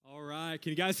right,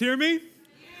 can you guys hear me?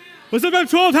 What's up,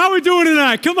 M12? How are we doing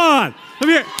tonight? Come on. Let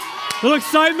me hear. A little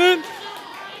excitement?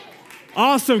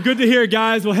 Awesome. Good to hear,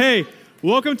 guys. Well, hey,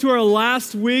 welcome to our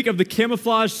last week of the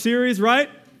Camouflage series, right?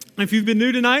 If you've been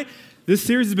new tonight, this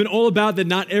series has been all about that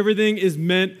not everything is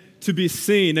meant to be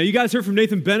seen. Now, you guys heard from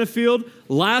Nathan Benefield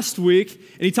last week,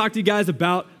 and he talked to you guys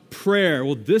about prayer.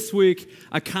 Well, this week,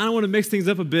 I kind of want to mix things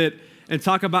up a bit and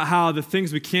talk about how the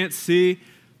things we can't see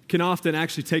can often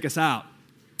actually take us out.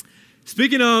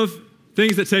 Speaking of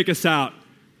things that take us out,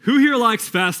 who here likes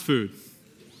fast food?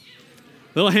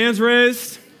 Little hands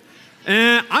raised.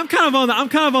 And I'm kind of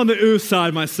on the ooh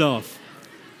side myself.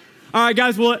 All right,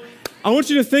 guys, well, I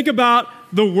want you to think about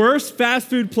the worst fast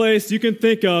food place you can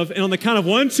think of, and on the count of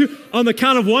 1, 2,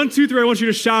 3, I want you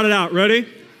to shout it out. Ready?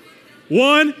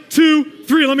 1, 2,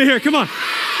 3. Let me hear it. Come on.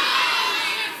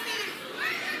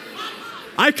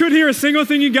 I couldn't hear a single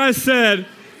thing you guys said,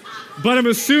 but I'm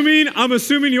assuming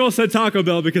you all said Taco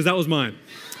Bell because that was mine.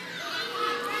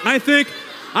 I think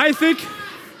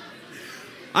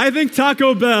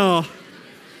Taco Bell,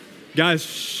 guys,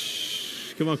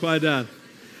 shh, come on, quiet down.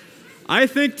 I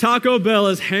think Taco Bell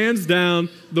is hands down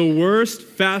the worst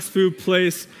fast food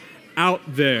place out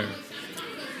there.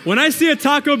 When I see a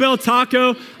Taco Bell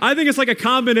taco, I think it's like a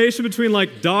combination between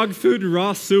like dog food and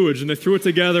raw sewage, and they threw it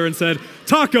together and said,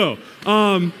 taco.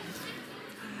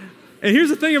 And here's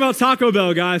the thing about Taco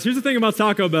Bell, guys. Here's the thing about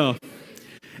Taco Bell.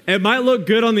 It might look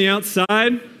good on the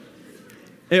outside.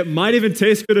 It might even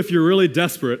taste good if you're really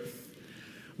desperate.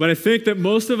 But I think that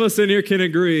most of us in here can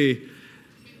agree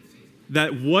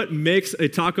that what makes a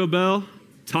Taco Bell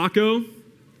taco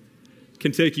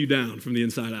can take you down from the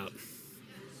inside out.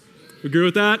 Agree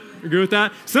with that? Agree with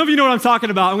that? Some of you know what I'm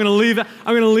talking about. I'm going to leave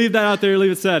that out there,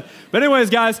 leave it said. But anyways,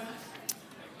 guys,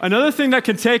 another thing that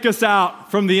can take us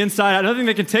out from the inside out, another thing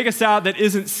that can take us out that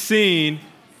isn't seen,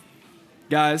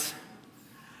 guys,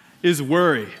 is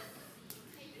worry.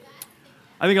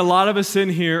 I think a lot of us in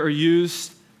here are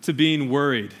used to being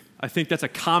worried. I think that's a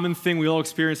common thing we all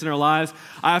experience in our lives.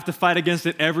 I have to fight against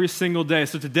it every single day.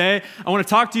 So today, I want to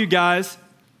talk to you guys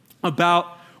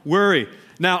about worry.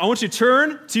 Now, I want you to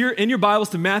turn in your Bibles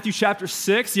to Matthew chapter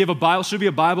 6. You have a Bible, should be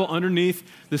a Bible underneath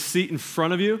the seat in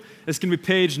front of you. It's going to be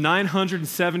page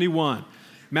 971.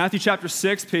 Matthew chapter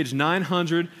 6, page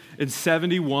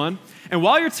 971. And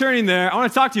while you're turning there, I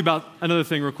want to talk to you about another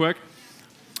thing real quick.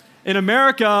 In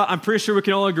America, I'm pretty sure we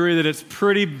can all agree that it's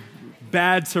pretty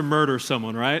bad to murder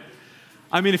someone, right?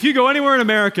 I mean, if you go anywhere in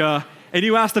America and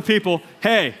you ask the people,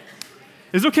 hey,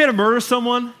 is it okay to murder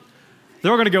someone?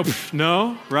 They're all going to go,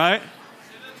 no, right?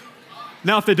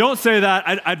 Now, if they don't say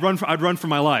that, I'd run for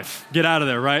my life. Get out of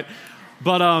there, right?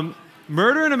 But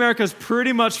murder in America is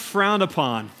pretty much frowned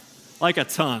upon, like a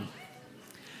ton.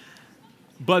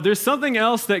 But there's something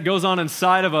else that goes on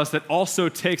inside of us that also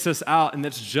takes us out, and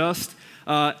that's just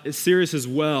as serious as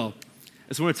well. I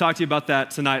just want to talk to you about that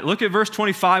tonight. Look at verse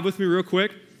 25 with me real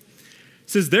quick. It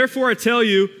says, therefore I tell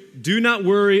you, do not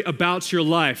worry about your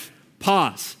life.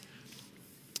 Pause.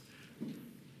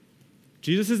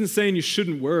 Jesus isn't saying you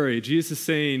shouldn't worry. Jesus is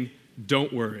saying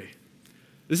don't worry.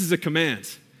 This is a command.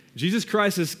 Jesus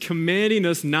Christ is commanding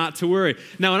us not to worry.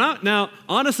 Now,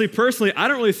 honestly, personally, I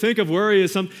don't really think of worry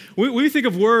as something. We think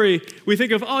of worry, we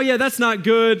think of, oh yeah, that's not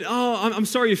good. Oh, I'm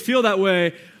sorry you feel that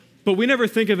way. But we never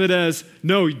think of it as,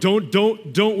 no,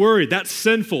 don't worry. That's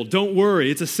sinful. Don't worry.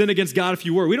 It's a sin against God if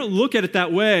you worry. We don't look at it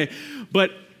that way.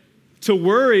 But to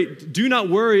worry, do not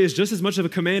worry is just as much of a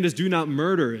command as do not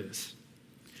murder is.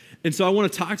 And so I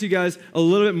want to talk to you guys a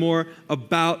little bit more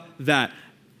about that.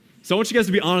 So I want you guys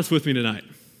to be honest with me tonight.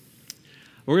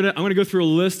 I'm going to go through a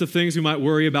list of things you might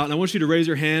worry about, and I want you to raise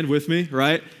your hand with me,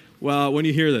 right? Well, when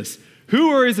you hear this. Who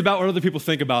worries about what other people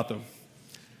think about them?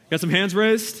 Got some hands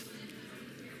raised?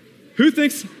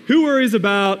 Who worries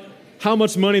about how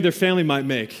much money their family might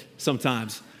make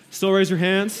sometimes? Still raise your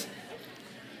hands?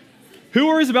 Who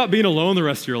worries about being alone the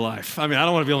rest of your life? I mean, I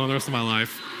don't want to be alone the rest of my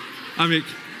life. I don't want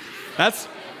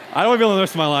to be alone the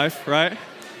rest of my life, right?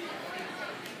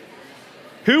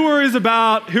 Who worries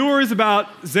about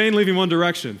Zane leaving One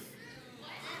Direction?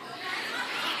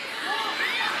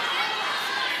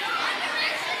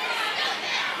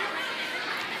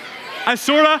 I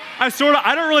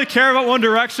don't really care about One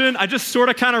Direction. I just sort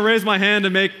of kind of raise my hand to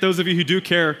make those of you who do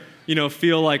care,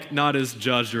 feel like not as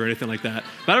judged or anything like that.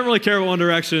 But I don't really care about One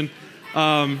Direction.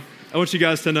 I want you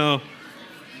guys to know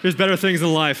there's better things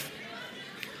in life.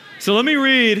 So let me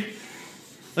read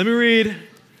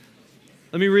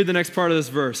the next part of this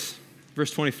verse,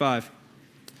 verse 25.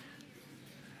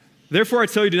 Therefore I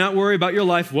tell you, do not worry about your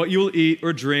life, what you will eat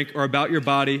or drink, or about your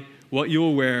body, what you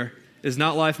will wear. Is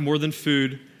not life more than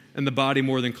food, and the body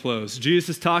more than clothes.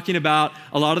 Jesus is talking about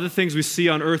a lot of the things we see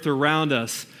on earth around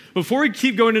us. Before we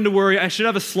keep going into worry, I should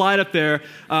have a slide up there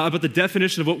about the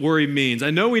definition of what worry means. I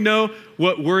know we know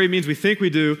what worry means, we think we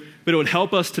do, but it would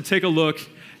help us to take a look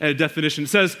at a definition. It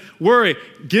says, worry,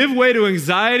 give way to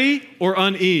anxiety or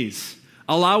unease.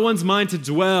 Allow one's mind to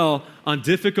dwell on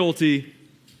difficulty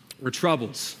or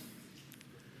troubles.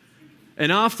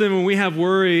 And often when we have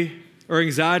worry or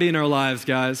anxiety in our lives,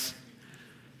 guys,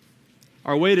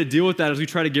 our way to deal with that is we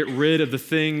try to get rid of the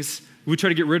things, we try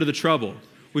to get rid of the trouble.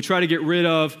 We try to get rid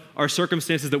of our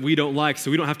circumstances that we don't like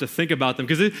so we don't have to think about them.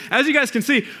 Because as you guys can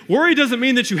see, worry doesn't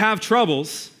mean that you have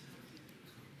troubles.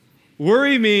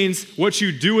 Worry means what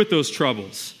you do with those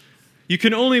troubles. You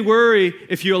can only worry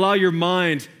if you allow your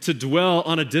mind to dwell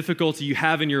on a difficulty you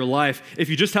have in your life. If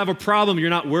you just have a problem, you're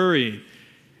not worrying.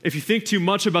 If you think too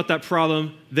much about that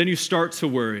problem, then you start to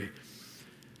worry.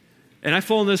 And I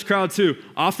fall in this crowd too.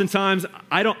 Oftentimes,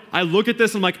 I look at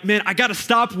this and I'm like, man, I got to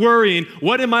stop worrying.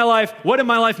 What in my life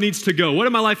needs to go? What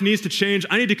in my life needs to change?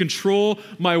 I need to control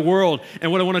my world.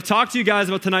 And what I want to talk to you guys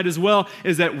about tonight as well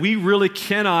is that we really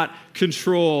cannot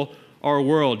control our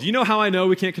world. Do you know how I know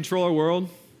we can't control our world?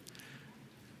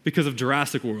 Because of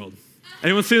Jurassic World.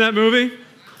 Anyone seen that movie?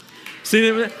 Seen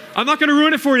it? I'm not going to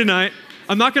ruin it for you tonight.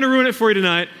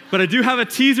 But I do have a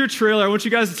teaser trailer I want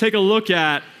you guys to take a look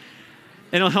at.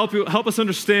 And it'll help us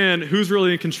understand who's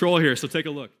really in control here. So take a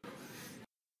look.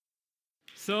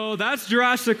 So that's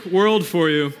Jurassic World for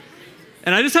you.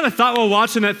 And I just had a thought while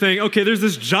watching that thing. Okay, there's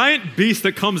this giant beast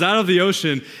that comes out of the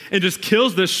ocean and just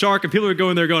kills this shark. And people are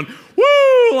going there going,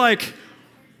 woo! Like,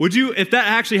 if that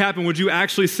actually happened, would you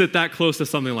actually sit that close to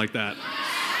something like that?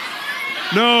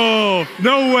 No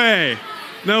way.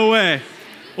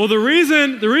 Well, the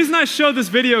reason I showed this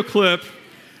video clip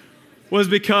was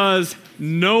because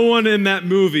no one in that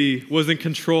movie was in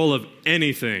control of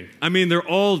anything. I mean, they're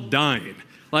all dying.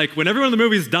 Like, when everyone in the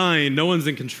movie is dying, no one's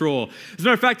in control. As a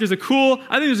matter of fact, I think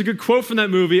there's a good quote from that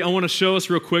movie I want to show us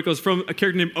real quick. It was from a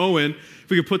character named Owen, if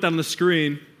we could put that on the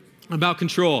screen, about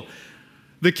control.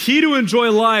 The key to enjoy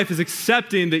life is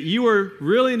accepting that you are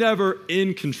really never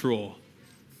in control.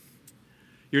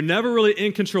 You're never really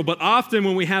in control, but often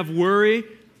when we have worry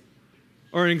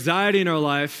or anxiety in our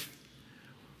life,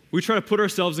 we try to put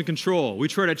ourselves in control. We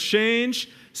try to change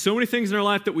so many things in our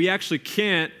life that we actually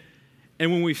can't,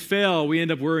 and when we fail, we end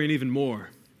up worrying even more.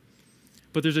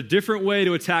 But there's a different way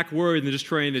to attack worry than just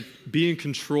trying to be in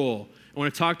control. I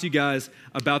want to talk to you guys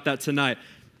about that tonight.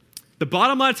 The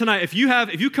bottom line tonight, if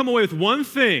you come away with one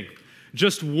thing,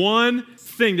 just one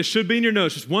thing that should be in your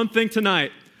notes, just one thing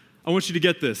tonight, I want you to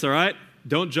get this, all right?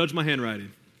 Don't judge my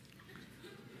handwriting.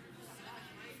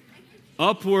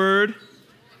 Upward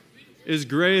is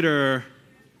greater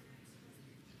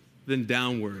than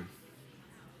downward.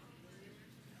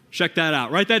 Check that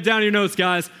out. Write that down in your notes,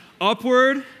 guys.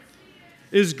 Upward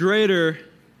is greater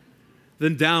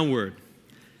than downward.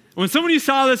 When some of you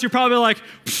saw this, you're probably like,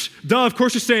 duh, of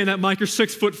course you're saying that, Mike. You're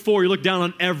 6'4". You look down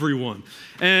on everyone.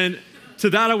 And to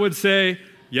that I would say,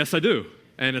 yes, I do.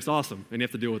 And it's awesome. And you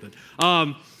have to deal with it.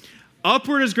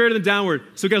 Upward is greater than downward.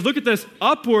 So guys, look at this.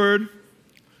 Upward.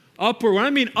 When I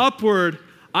mean upward,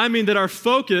 I mean that our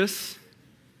focus,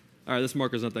 all right, this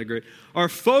marker's not that great. Our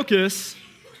focus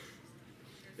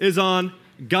is on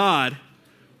God.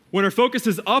 When our focus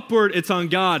is upward, it's on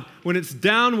God. When it's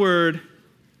downward,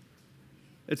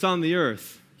 it's on the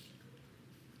earth.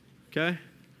 Okay?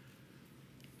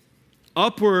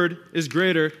 Upward is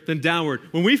greater than downward.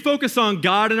 When we focus on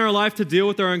God in our life to deal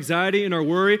with our anxiety and our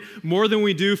worry more than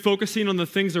we do focusing on the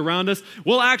things around us,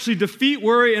 we'll actually defeat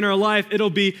worry in our life. It'll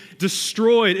be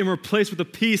destroyed and replaced with a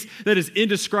peace that is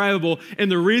indescribable. And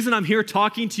the reason I'm here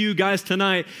talking to you guys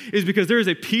tonight is because there is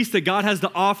a peace that God has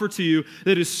to offer to you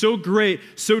that is so great,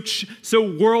 so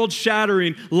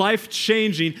world-shattering,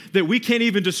 life-changing that we can't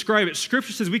even describe it.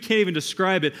 Scripture says we can't even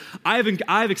describe it.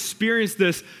 I've experienced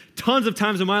this tons of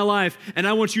times in my life, and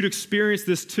I want you to experience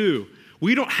this too.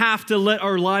 We don't have to let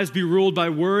our lives be ruled by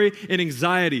worry and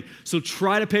anxiety. So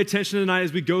try to pay attention tonight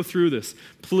as we go through this,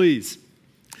 please.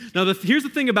 Now, here's the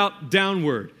thing about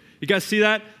downward. You guys see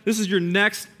that? This is your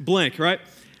next blank, right?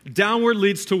 Downward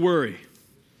leads to worry.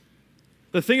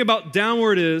 The thing about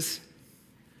downward is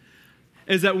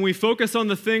that when we focus on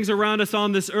the things around us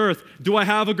on this earth, do I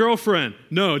have a girlfriend?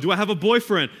 No. Do I have a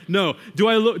boyfriend? No. Do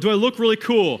I look really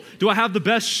cool? Do I have the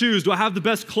best shoes? Do I have the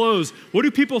best clothes? What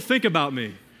do people think about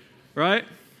me? Right?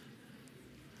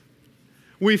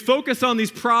 When we focus on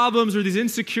these problems or these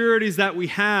insecurities that we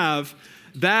have,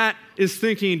 that is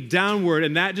thinking downward,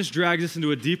 and that just drags us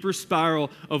into a deeper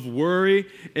spiral of worry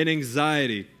and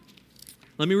anxiety.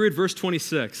 Let me read verse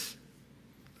 26.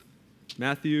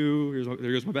 Matthew,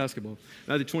 there goes my basketball.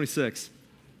 Matthew 26.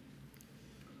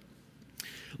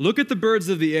 Look at the birds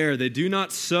of the air. They do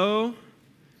not sow.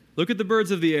 Look at the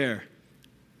birds of the air.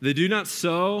 They do not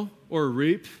sow or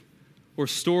reap or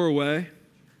store away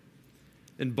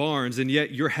in barns, and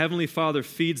yet your heavenly Father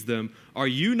feeds them. Are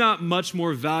you not much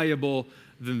more valuable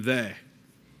than they?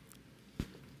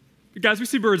 Guys, we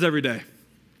see birds every day.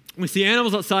 We see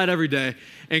animals outside every day.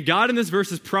 And God in this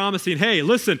verse is promising, hey,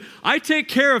 listen, I take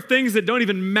care of things that don't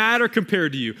even matter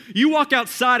compared to you. You walk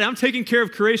outside, I'm taking care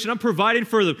of creation. I'm providing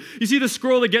for them. You see the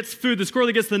squirrel that gets food, the squirrel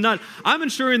that gets the nut. I'm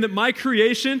ensuring that my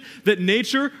creation, that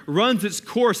nature runs its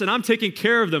course, and I'm taking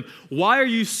care of them. Why are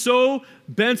you so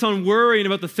bent on worrying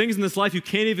about the things in this life you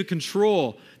can't even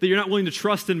control, that you're not willing to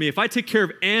trust in me? If I take care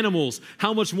of animals,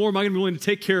 how much more am I going to be willing to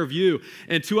take care of you?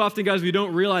 And too often, guys, we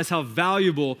don't realize how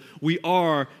valuable we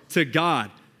are to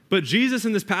God. But Jesus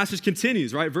in this passage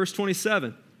continues, right? Verse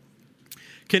 27.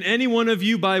 Can any one of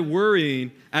you, by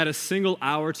worrying, add a single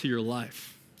hour to your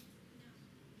life?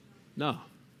 No.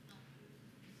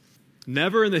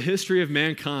 Never in the history of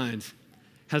mankind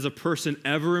has a person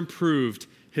ever improved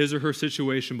his or her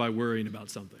situation by worrying about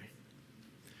something.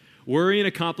 Worrying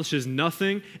accomplishes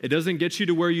nothing. It doesn't get you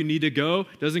to where you need to go.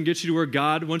 It doesn't get you to where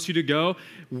God wants you to go.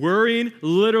 Worrying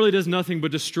literally does nothing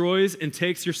but destroys and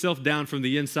takes yourself down from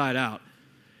the inside out.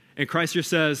 And Christ here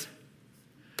says,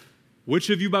 which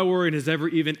of you by worrying has ever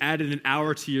even added an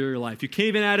hour to your life? You can't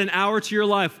even add an hour to your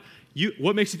life.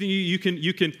 What makes you think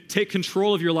you can take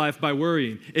control of your life by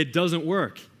worrying? It doesn't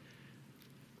work.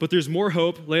 But there's more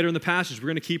hope later in the passage. We're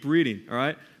going to keep reading, all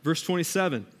right? Verse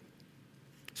 28.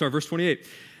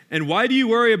 And why do you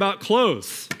worry about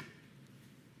clothes?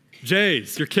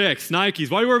 J's, your kicks,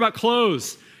 Nikes. Why do you worry about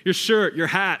clothes? Your shirt, your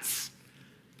hats,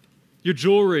 your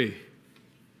jewelry.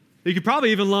 You could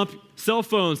probably even lump cell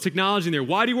phones, technology in there.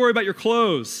 Why do you worry about your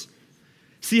clothes?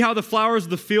 See how the flowers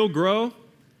of the field grow?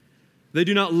 They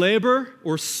do not labor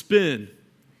or spin.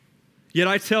 Yet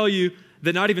I tell you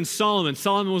that not even Solomon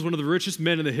was one of the richest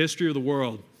men in the history of the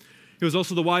world. He was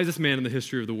also the wisest man in the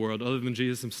history of the world, other than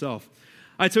Jesus himself.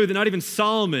 I tell you that not even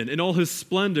Solomon, in all his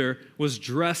splendor, was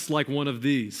dressed like one of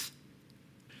these.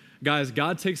 Guys,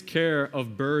 God takes care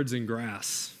of birds and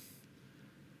grass.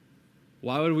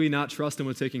 Why would we not trust him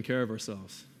with taking care of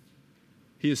ourselves?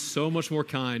 He is so much more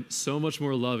kind, so much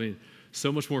more loving,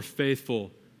 so much more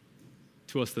faithful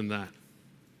to us than that.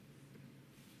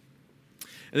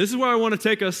 And this is where I want to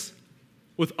take us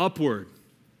with upward.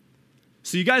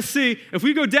 So you guys see, if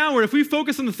we go downward, if we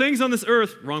focus on the things on this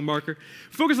earth, wrong marker,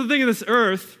 focus on the things on this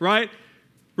earth, right?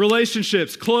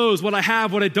 Relationships, clothes, what I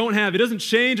have, what I don't have. It doesn't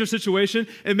change our situation.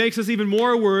 It makes us even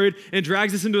more worried and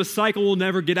drags us into a cycle we'll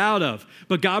never get out of.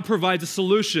 But God provides a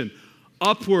solution.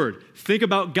 Upward. Think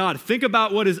about God. Think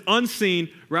about what is unseen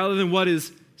rather than what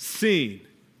is seen.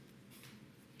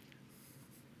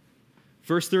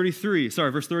 Verse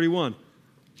 31.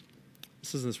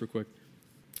 Listen to this real quick.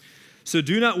 So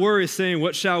do not worry, saying,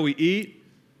 what shall we eat?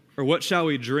 Or what shall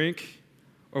we drink?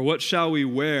 Or what shall we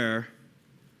wear?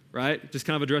 Right? Just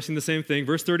kind of addressing the same thing.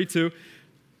 Verse 32. And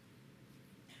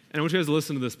I want you guys to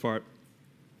listen to this part.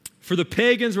 For the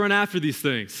pagans run after these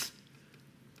things.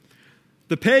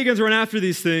 The pagans run after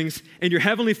these things, and your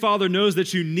heavenly Father knows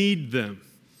that you need them.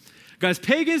 Guys,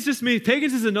 pagans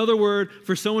is another word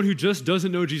for someone who just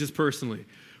doesn't know Jesus personally.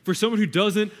 For someone who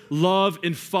doesn't love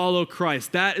and follow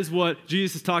Christ. That is what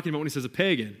Jesus is talking about when he says a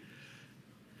pagan.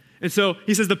 And so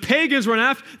he says the pagans run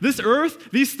after this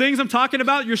earth, these things I'm talking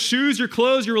about, your shoes, your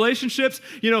clothes, your relationships,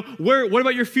 what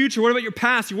about your future? What about your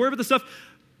past? You worry about the stuff.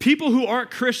 People who aren't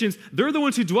Christians, they're the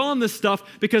ones who dwell on this stuff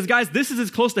because, guys, this is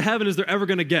as close to heaven as they're ever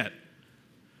going to get.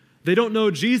 They don't know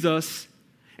Jesus,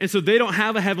 and so they don't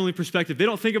have a heavenly perspective. They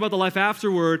don't think about the life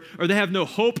afterward, or they have no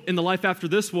hope in the life after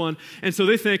this one. And so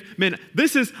they think, man,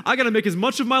 I got to make as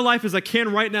much of my life as I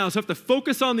can right now, so I have to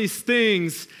focus on these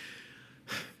things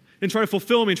and try to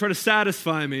fulfill me and try to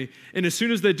satisfy me. And as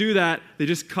soon as they do that, they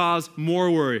just cause more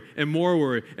worry and more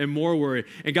worry and more worry.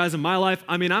 And guys, in my life,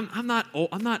 I'm not old.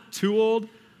 I'm not too old.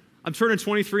 I'm turning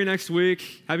 23 next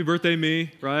week. Happy birthday,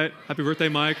 me, right? Happy birthday,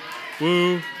 Mike.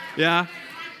 Woo, yeah.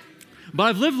 But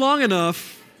I've lived long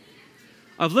enough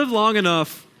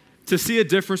to see a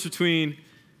difference between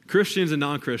Christians and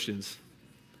non-Christians.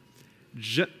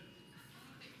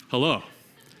 Hello.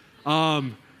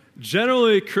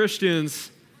 Generally,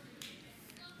 Christians...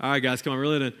 All right, guys, come on,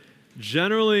 reel it in.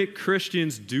 Generally,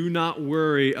 Christians do not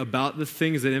worry about the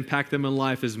things that impact them in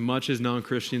life as much as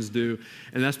non-Christians do.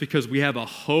 And that's because we have a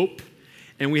hope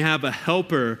and we have a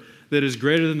helper that is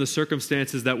greater than the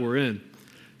circumstances that we're in.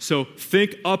 So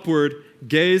think upward,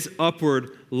 gaze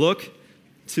upward, look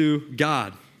to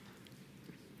God.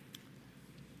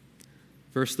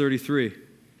 Verse 33.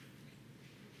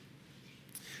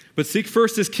 But seek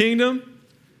first his kingdom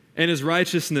and his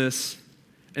righteousness,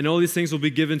 and all these things will be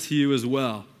given to you as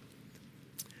well.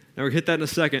 Now we'll hit that in a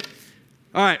second.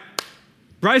 All right.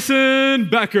 Bryson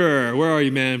Becker. Where are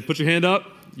you, man? Put your hand up.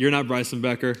 You're not Bryson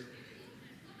Becker.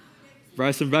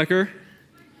 Bryson Becker?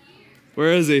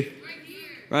 Where is he?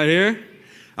 Right here?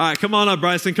 All right, come on up,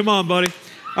 Bryson. Come on, buddy.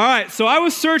 All right, so I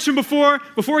was searching before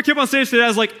I came on stage today. I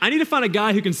was like, I need to find a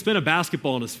guy who can spin a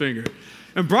basketball on his finger.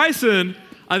 And Bryson,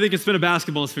 I think, can spin a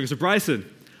basketball on his finger. So Bryson,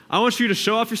 I want you to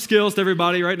show off your skills to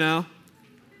everybody right now.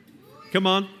 Come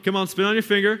on, spin on your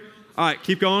finger. All right,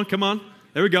 keep going, come on.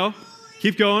 There we go.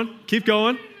 Keep going.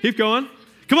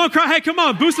 Come on, cry. Hey, come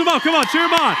on, boost them up. Come on, cheer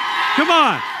them on. Come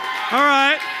on. All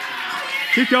right.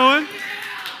 Keep going.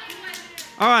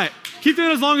 All right. Keep doing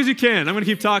it as long as you can. I'm going to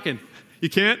keep talking. You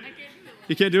can't?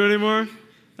 You can't do it anymore?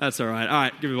 That's all right. All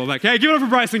right, give me the ball back. Hey, give it up for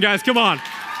Bryson, guys. Come on.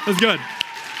 That's good.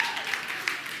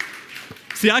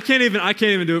 See, I can't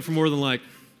even do it for more than like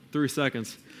 3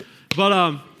 seconds.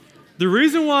 But the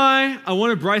reason why I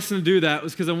wanted Bryson to do that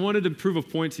was because I wanted to prove a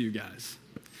point to you guys.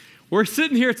 We're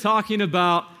sitting here talking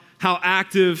about how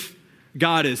active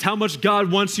God is, how much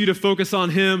God wants you to focus on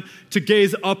him, to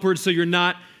gaze upward so you're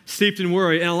not steeped in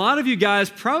worry. And a lot of you guys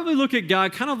probably look at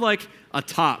God kind of like a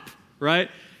top, right?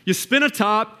 You spin a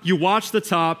top, you watch the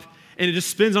top, and it just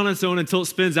spins on its own until it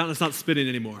spins out and it's not spinning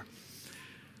anymore.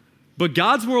 But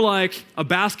God's more like a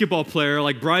basketball player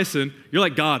like Bryson. You're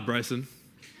like God, Bryson.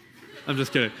 I'm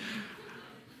just kidding.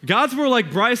 God's more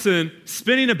like Bryson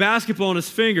spinning a basketball on his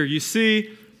finger. You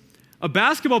see, a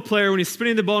basketball player, when he's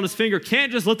spinning the ball on his finger,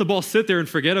 can't just let the ball sit there and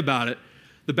forget about it.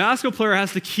 The basketball player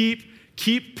has to keep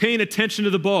paying attention to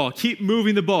the ball, keep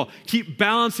moving the ball, keep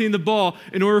balancing the ball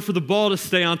in order for the ball to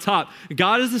stay on top.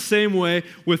 God is the same way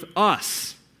with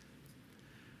us.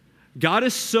 God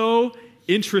is so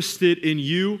interested in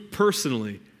you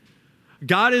personally.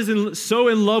 God is so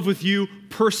in love with you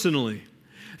personally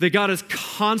that God is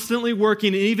constantly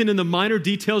working, even in the minor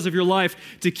details of your life,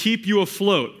 to keep you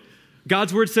afloat.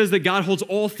 God's word says that God holds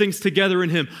all things together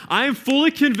in him. I am fully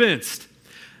convinced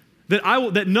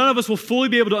that none of us will fully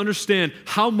be able to understand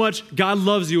how much God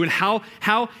loves you and how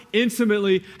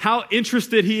intimately, how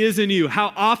interested he is in you,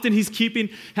 how often he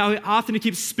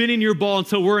keeps spinning your ball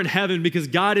until we're in heaven, because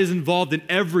God is involved in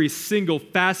every single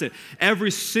facet,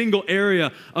 every single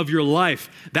area of your life.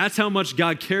 That's how much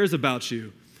God cares about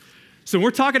you. So when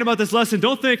we're talking about this lesson,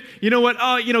 don't think,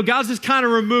 God's just kind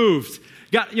of removed.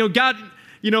 God,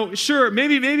 sure,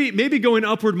 maybe going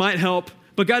upward might help,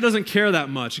 but God doesn't care that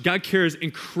much. God cares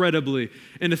incredibly.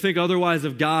 And to think otherwise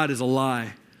of God is a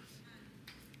lie.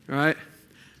 All right?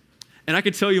 And I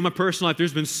can tell you in my personal life,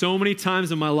 there's been so many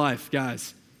times in my life,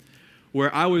 guys,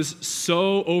 where I was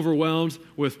so overwhelmed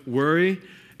with worry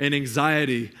and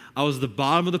anxiety. I was at the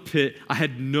bottom of the pit. I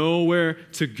had nowhere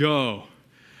to go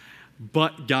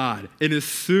but God. And as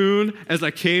soon as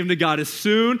I came to God, as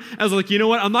soon as I was like, you know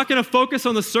what? I'm not going to focus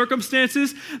on the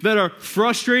circumstances that are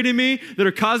frustrating me, that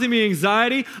are causing me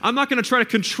anxiety. I'm not going to try to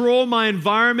control my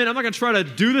environment. I'm not going to try to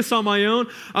do this on my own.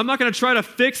 I'm not going to try to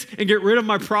fix and get rid of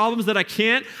my problems that I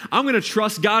can't. I'm going to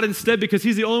trust God instead, because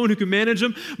he's the only one who can manage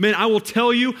them. Man, I will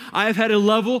tell you, I have had a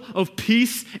level of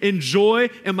peace and joy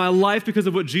in my life because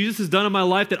of what Jesus has done in my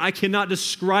life that I cannot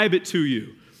describe it to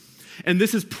you. And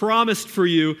this is promised for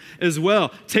you as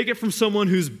well. Take it from someone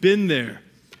who's been there.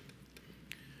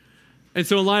 And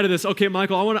so in light of this, okay,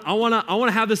 Michael, I want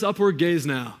to have this upward gaze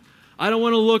now. I don't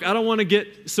want to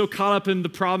get so caught up in the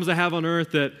problems I have on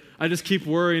earth that I just keep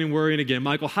worrying and worrying again.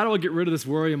 Michael, how do I get rid of this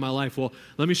worry in my life? Well,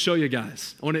 let me show you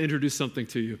guys. I want to introduce something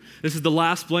to you. This is the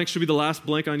last blank, should be the last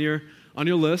blank on your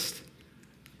list.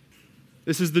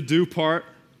 This is the do part,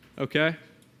 okay?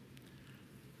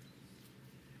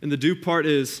 And the do part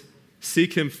is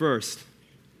seek him first.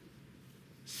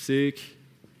 Seek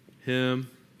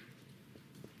him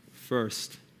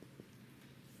first.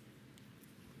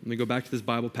 Let me go back to this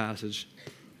Bible passage.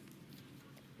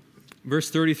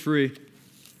 Verse 33, I'm going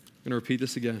to repeat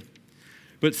this again.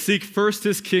 But seek first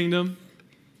his kingdom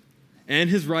and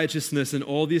his righteousness, and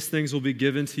all these things will be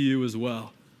given to you as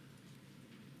well.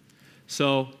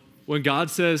 So when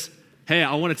God says, hey,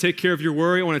 I want to take care of your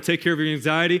worry. I want to take care of your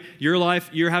anxiety, your life.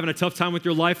 You're having a tough time with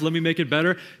your life. Let me make it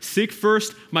better. Seek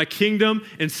first my kingdom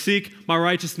and seek my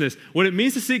righteousness. What it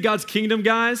means to seek God's kingdom,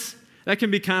 guys, that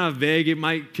can be kind of vague. It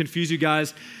might confuse you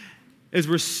guys. is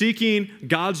we're seeking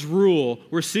God's rule.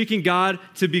 We're seeking God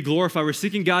to be glorified. We're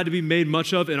seeking God to be made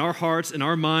much of in our hearts, in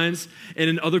our minds, and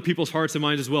in other people's hearts and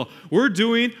minds as well. We're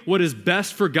doing what is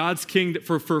best for God's kingdom,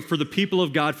 for the people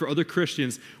of God, for other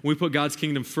Christians, when we put God's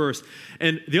kingdom first.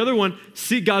 And the other one,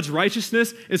 seek God's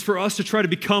righteousness, is for us to try to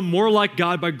become more like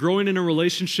God by growing in a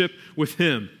relationship with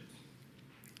Him.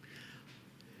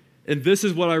 And this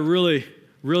is what I really,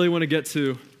 really want to get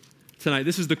to tonight.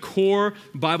 This is the core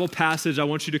Bible passage I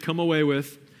want you to come away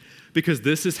with, because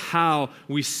this is how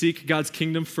we seek God's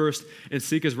kingdom first and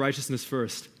seek His righteousness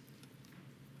first.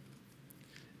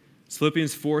 It's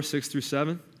Philippians 4, 6 through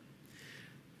 7.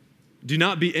 Do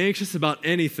not be anxious about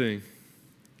anything,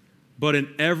 but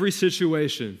in every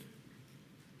situation,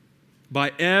 do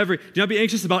not be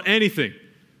anxious about anything.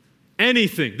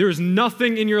 Anything. There is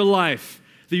nothing in your life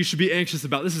that you should be anxious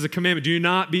about. This is a commandment. Do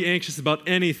not be anxious about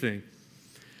anything.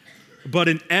 But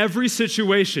in every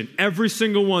situation, every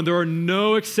single one, there are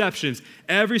no exceptions,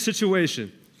 every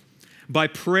situation, by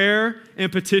prayer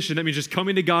and petition, that means just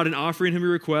coming to God and offering Him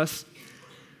your requests.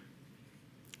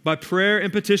 By prayer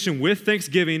and petition with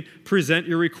thanksgiving, present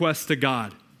your requests to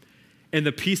God. And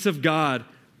the peace of God,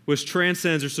 which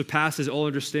transcends or surpasses all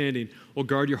understanding, will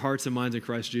guard your hearts and minds in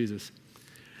Christ Jesus.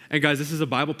 And guys, this is a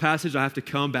Bible passage I have to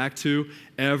come back to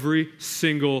every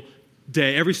single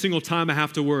day, every single time I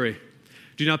have to worry.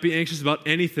 Do not be anxious about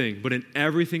anything, but in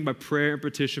everything by prayer and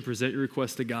petition, present your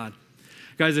requests to God.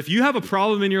 Guys, if you have a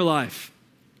problem in your life,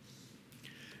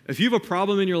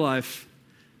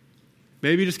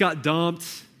 maybe you just got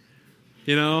dumped,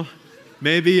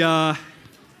 maybe you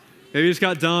just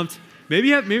got dumped. Maybe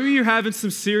you're having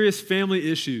some serious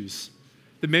family issues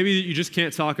that maybe you just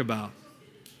can't talk about.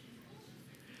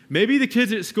 Maybe the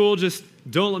kids at school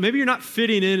maybe you're not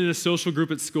fitting in a social group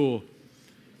at school.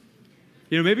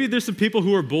 Maybe there's some people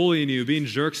who are bullying you, being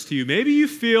jerks to you. Maybe you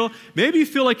feel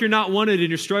like you're not wanted and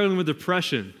you're struggling with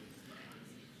depression.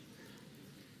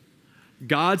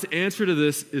 God's answer to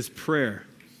this is prayer.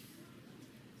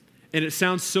 And it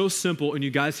sounds so simple, and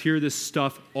you guys hear this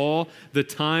stuff all the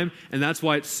time, and that's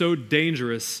why it's so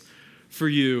dangerous for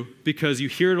you, because you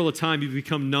hear it all the time, you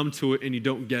become numb to it, and you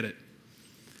don't get it.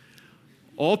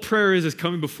 All prayer is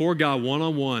coming before God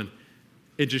one-on-one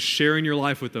and just sharing your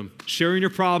life with Him, sharing your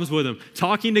problems with Him,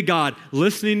 talking to God,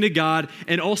 listening to God,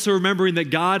 and also remembering that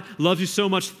God loves you so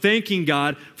much, thanking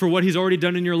God for what He's already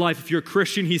done in your life. If you're a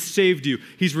Christian, He's saved you,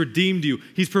 He's redeemed you,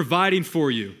 He's providing for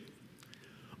you.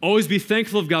 Always be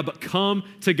thankful of God, but come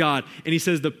to God. And He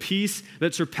says the peace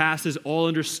that surpasses all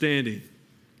understanding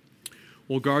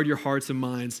will guard your hearts and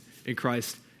minds in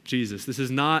Christ Jesus. This is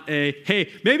not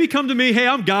hey, maybe come to me. Hey,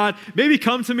 I'm God. Maybe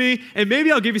come to me, and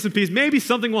maybe I'll give you some peace. Maybe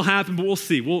something will happen, but we'll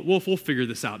see. We'll figure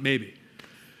this out, maybe.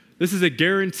 This is a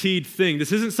guaranteed thing.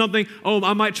 This isn't something,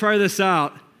 I might try this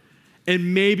out,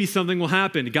 and maybe something will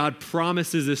happen. God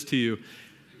promises this to you.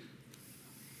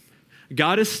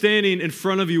 God is standing in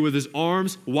front of you with His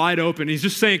arms wide open. He's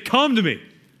just saying, come to me.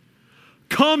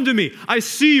 Come to me. I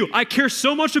see you. I care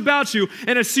so much about you,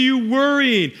 and I see you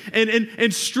worrying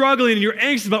and struggling, and you're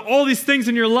anxious about all these things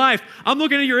in your life. I'm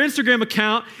looking at your Instagram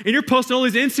account, and you're posting all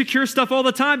these insecure stuff all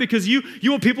the time because you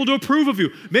want people to approve of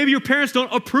you. Maybe your parents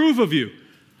don't approve of you.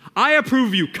 I approve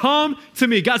of you. Come to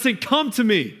me. God's saying, come to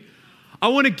me. I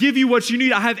want to give you what you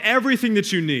need. I have everything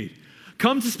that you need.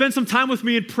 Come to spend some time with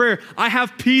me in prayer. I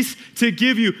have peace to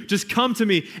give you. Just come to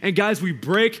me. And guys, we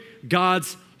break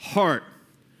God's heart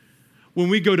when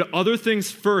we go to other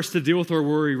things first to deal with our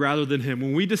worry rather than Him.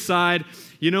 When we decide,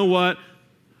 you know what,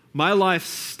 my life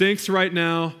stinks right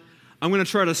now. I'm going to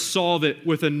try to solve it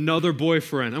with another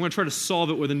boyfriend. I'm going to try to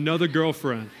solve it with another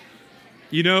girlfriend.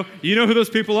 You know who those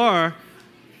people are.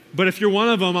 But if you're one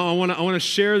of them, I want to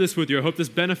share this with you. I hope this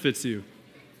benefits you.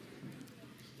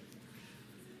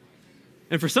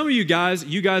 And for some of you guys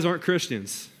aren't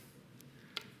Christians.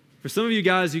 For some of you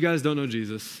guys don't know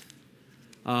Jesus.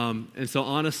 And so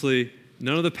honestly,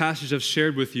 none of the passages I've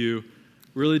shared with you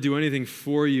really do anything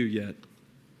for you yet.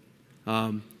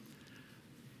 I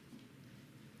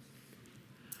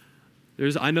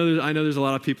know there's a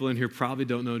lot of people in here who probably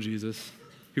don't know Jesus,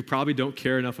 who probably don't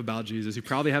care enough about Jesus, who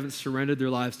probably haven't surrendered their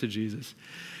lives to Jesus.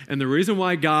 And the reason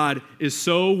why God is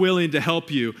so willing to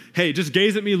help you, hey, just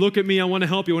gaze at me, look at me, I want to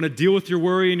help you, I want to deal with your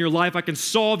worry in your life, I can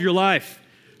solve your life,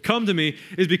 come to me,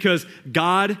 is because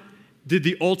God did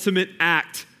the ultimate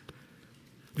act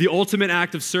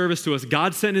of service to us.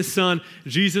 God sent His Son,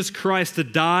 Jesus Christ, to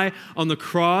die on the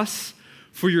cross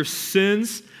for your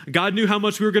sins. God knew how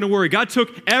much we were going to worry. God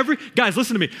took guys,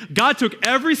 listen to me. God took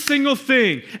every single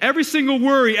thing, every single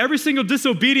worry, every single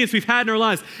disobedience we've had in our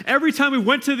lives. Every time we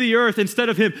went to the earth instead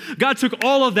of him, God took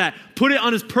all of that, put it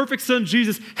on his perfect son,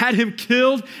 Jesus, had him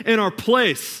killed in our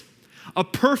place. A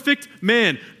perfect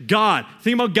man, God.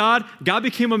 Think about God. God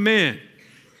became a man.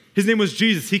 His name was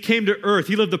Jesus. He came to earth.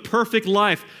 He lived the perfect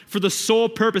life for the sole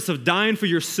purpose of dying for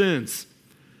your sins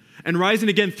and rising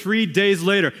again 3 days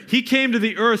later. He came to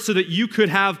the earth so that you could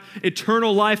have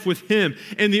eternal life with him.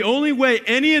 And the only way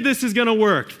any of this is going to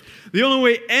work, the only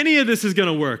way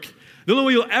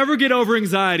you'll ever get over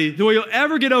anxiety, the way you'll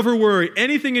ever get over worry,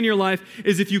 anything in your life,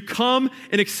 is if you come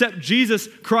and accept Jesus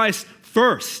Christ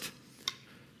first.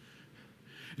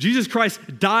 Jesus Christ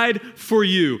died for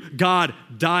you. God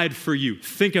died for you.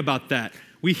 Think about that.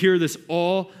 We hear this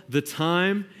all the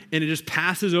time, and it just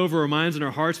passes over our minds and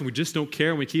our hearts, and we just don't care,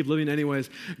 and we keep living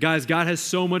anyways. Guys, God has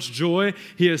so much joy.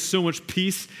 He has so much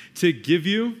peace to give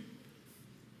you.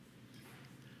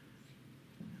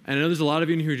 And I know there's a lot of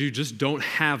you in here who just don't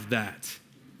have that.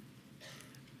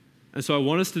 And so I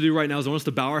want us to do right now is I want us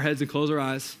to bow our heads and close our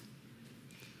eyes.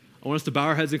 And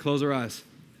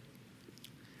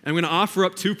I'm going to offer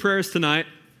up 2 prayers tonight.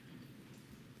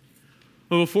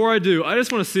 But before I do, I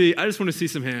just want to see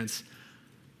some hands.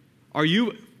 Are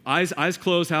you eyes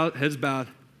closed, heads bowed?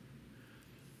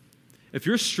 If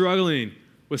you're struggling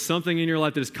with something in your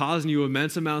life that is causing you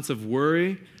immense amounts of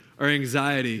worry or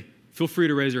anxiety, feel free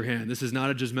to raise your hand. This is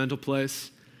not a judgmental place.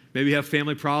 Maybe you have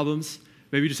family problems.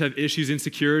 Maybe you just have issues,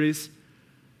 insecurities.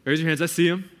 Raise your hands. I see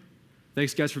them.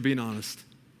 Thanks, guys, for being honest.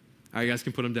 All right, you guys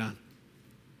can put them down.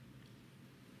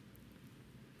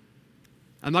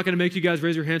 I'm not going to make you guys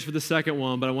raise your hands for the second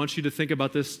one, but I want you to think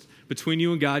about this between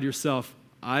you and God yourself.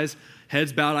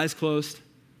 Heads bowed, eyes closed.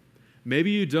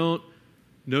 Maybe you don't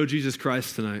know Jesus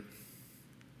Christ tonight.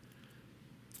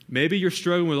 Maybe you're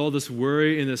struggling with all this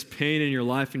worry and this pain in your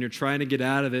life, and you're trying to get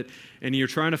out of it, and you're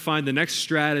trying to find the next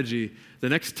strategy, the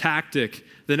next tactic,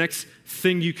 the next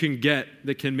thing you can get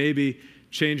that can maybe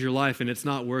change your life, and it's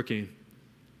not working.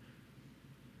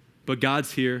 But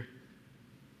God's here.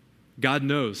 God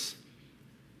knows.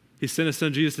 He sent his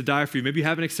son Jesus to die for you. Maybe you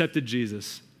haven't accepted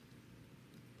Jesus.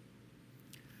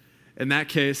 In that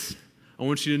case, I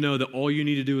want you to know that all you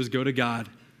need to do is go to God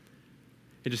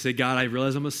and just say, God, I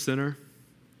realize I'm a sinner.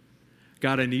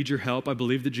 God, I need your help. I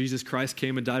believe that Jesus Christ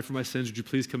came and died for my sins. Would you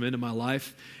please come into my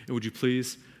life? And would you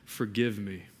please forgive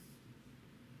me?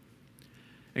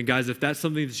 And guys, if that's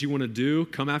something that you want to do,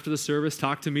 come after the service,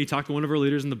 talk to me, talk to one of our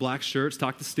leaders in the black shirts,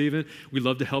 talk to Stephen. We'd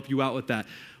love to help you out with that.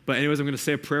 But anyways, I'm going to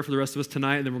say a prayer for the rest of us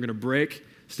tonight, and then we're going to break.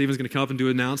 Stephen's going to come up and do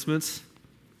announcements.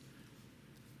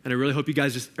 And I really hope you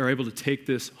guys just are able to take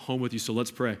this home with you, so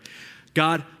let's pray.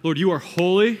 God, Lord, you are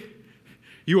holy.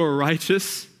 You are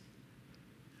righteous.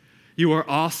 You are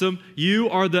awesome. You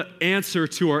are the answer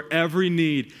to our every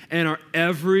need and our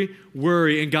every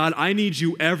worry. And God, I need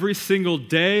you every single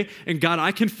day. And God,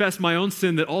 I confess my own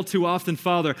sin that all too often,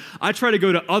 Father, I try to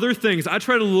go to other things. I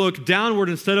try to look downward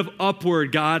instead of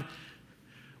upward, God,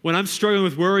 when I'm struggling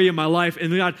with worry in my life.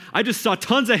 And God, I just saw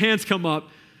tons of hands come up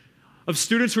of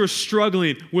students who are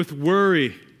struggling with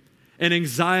worry and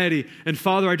anxiety. And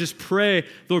Father, I just pray,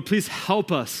 Lord, please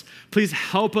help us. Please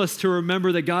help us to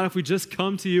remember that, God, if we just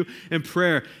come to you in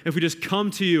prayer, if we just come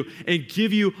to you and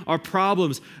give you our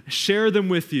problems, share them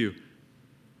with you,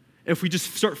 if we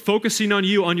just start focusing on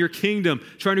you, on your kingdom,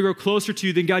 trying to grow closer to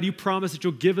you, then God, you promise that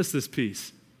you'll give us this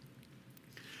peace.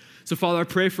 So Father, I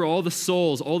pray for all the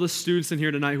souls, all the students in here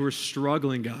tonight who are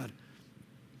struggling, God,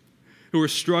 who are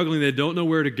struggling, they don't know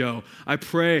where to go. I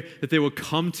pray that they will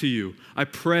come to you. I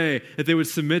pray that they would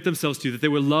submit themselves to you, that they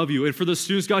would love you. And for those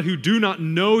students, God, who do not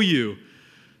know you,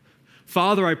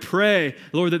 Father, I pray,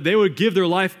 Lord, that they would give their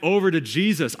life over to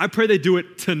Jesus. I pray they do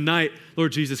it tonight,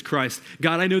 Lord Jesus Christ.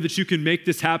 God, I know that you can make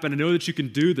this happen. I know that you can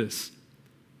do this.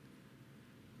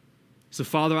 So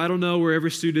Father, I don't know where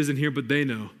every student is in here, but they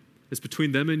know. It's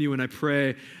between them and you, and I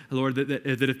pray, Lord, that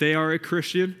if they are a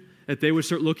Christian, that they would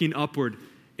start looking upward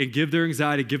and give their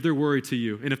anxiety, give their worry to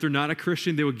you. And if they're not a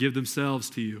Christian, they would give themselves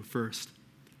to you first.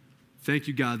 Thank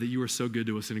you, God, that you are so good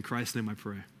to us. And in Christ's name I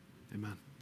pray. Amen.